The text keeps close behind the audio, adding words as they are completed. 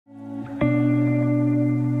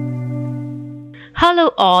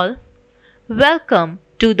Hello all, welcome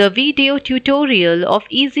to the video tutorial of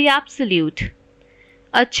eZee Absolute.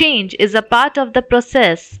 A change is a part of the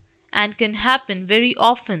process and can happen very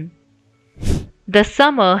often. The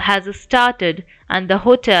summer has started and the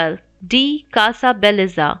hotel de Casa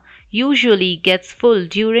Belleza usually gets full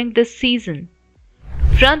during this season.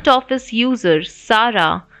 Front office user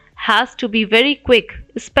Sarah has to be very quick,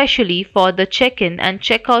 especially for the check-in and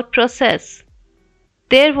check-out process.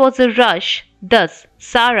 There was a rush, thus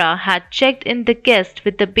Sarah had checked in the guest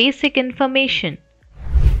with the basic information.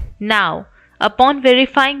 Now, upon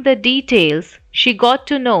verifying the details, she got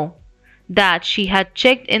to know that she had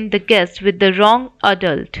checked in the guest with the wrong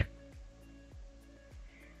adult.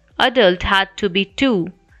 Adult had to be 2,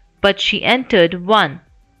 but she entered 1.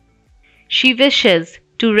 She wishes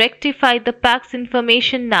to rectify the PAX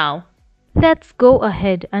information now. Let's go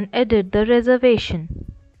ahead and edit the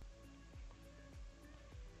reservation.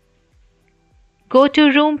 Go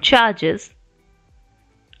to Room Charges.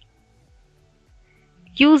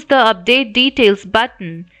 Use the Update Details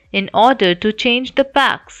button in order to change the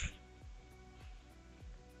PAX.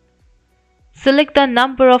 Select the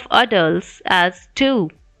number of adults as 2.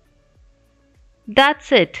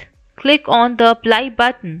 That's it. Click on the Apply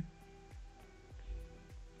button.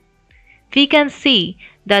 We can see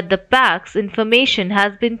that the PAX information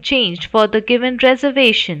has been changed for the given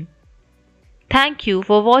reservation. Thank you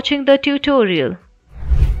for watching the tutorial.